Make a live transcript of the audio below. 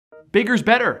Bigger's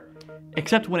better,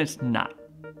 except when it's not.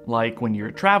 Like when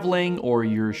you're traveling or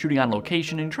you're shooting on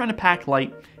location and trying to pack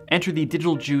light, enter the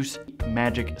Digital Juice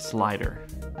Magic Slyder.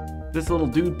 This little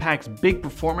dude packs big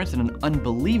performance in an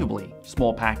unbelievably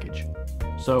small package.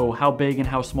 So how big and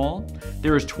how small?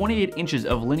 There is 28 inches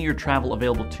of linear travel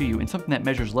available to you in something that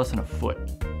measures less than a foot.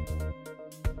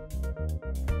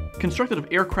 Constructed of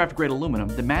aircraft-grade aluminum,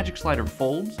 the Magic Slyder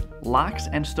folds, locks,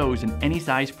 and stows in any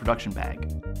size production bag.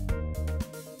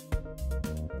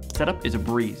 Setup is a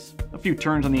breeze. A few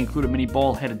turns on the included mini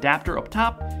ball head adapter up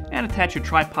top, and attach your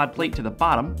tripod plate to the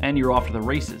bottom, and you're off to the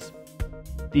races.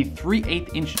 The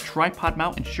 3/8 inch tripod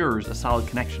mount ensures a solid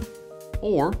connection.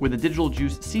 Or, with a Digital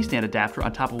Juice C-stand adapter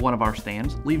on top of one of our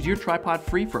stands, leaves your tripod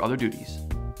free for other duties.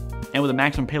 And with a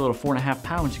maximum payload of 4.5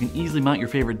 pounds, you can easily mount your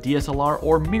favorite DSLR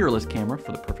or mirrorless camera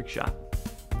for the perfect shot.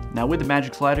 Now with the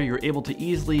Magic Slyder, you're able to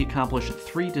easily accomplish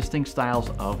 3 distinct styles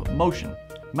of motion.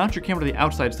 Mount your camera to the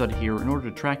outside stud here in order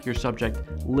to track your subject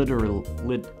linearly.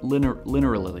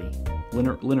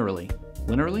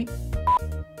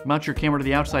 Mount your camera to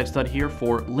the outside stud here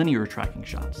for linear tracking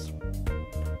shots.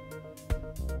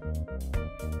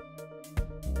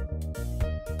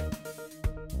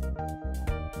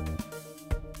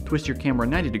 Twist your camera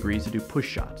 90 degrees to do push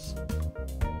shots.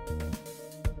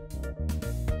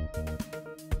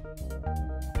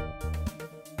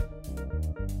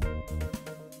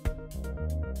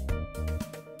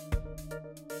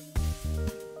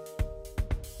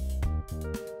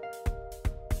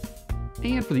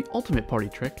 And for the ultimate party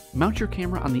trick, mount your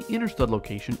camera on the inner stud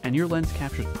location and your lens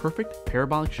captures perfect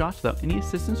parabolic shots without any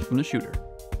assistance from the shooter.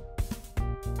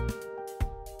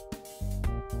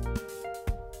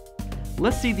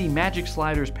 Let's see the Magic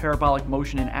Slyder's parabolic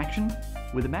motion in action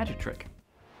with a magic trick.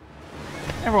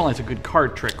 Everyone likes a good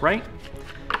card trick, right?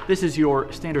 This is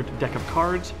your standard deck of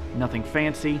cards, nothing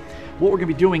fancy. What we're gonna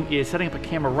be doing is setting up a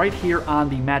camera right here on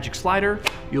the Magic Slyder.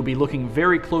 You'll be looking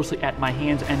very closely at my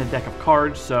hands and the deck of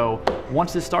cards, so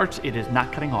once this starts, it is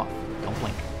not cutting off. Don't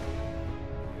blink.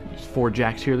 There's 4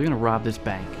 jacks here, they're gonna rob this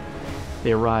bank.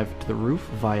 They arrive to the roof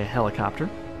via helicopter.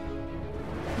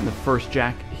 And the first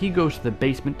jack, he goes to the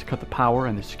basement to cut the power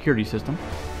and the security system.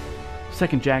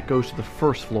 Second jack goes to the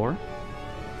first floor.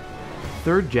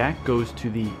 Third jack goes to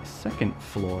the second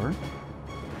floor.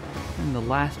 And the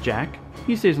last jack,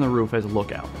 he stays on the roof as a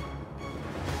lookout.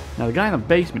 Now the guy in the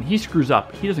basement, he screws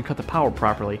up. He doesn't cut the power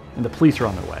properly, and the police are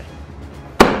on their way.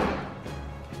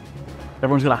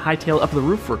 Everyone's gonna hightail it up to the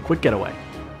roof for a quick getaway.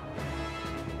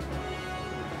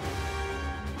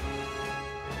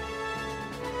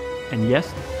 And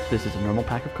yes, this is a normal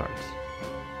pack of cards.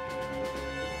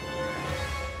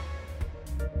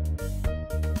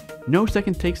 No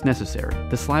second takes necessary.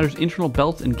 The Slyder's internal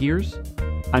belts and gears,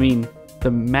 the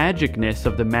magicness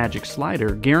of the Magic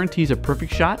Slyder guarantees a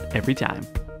perfect shot every time.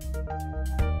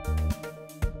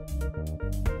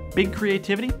 Big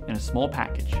creativity in a small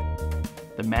package.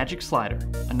 The Magic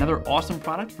Slyder, another awesome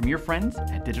product from your friends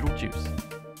at Digital Juice.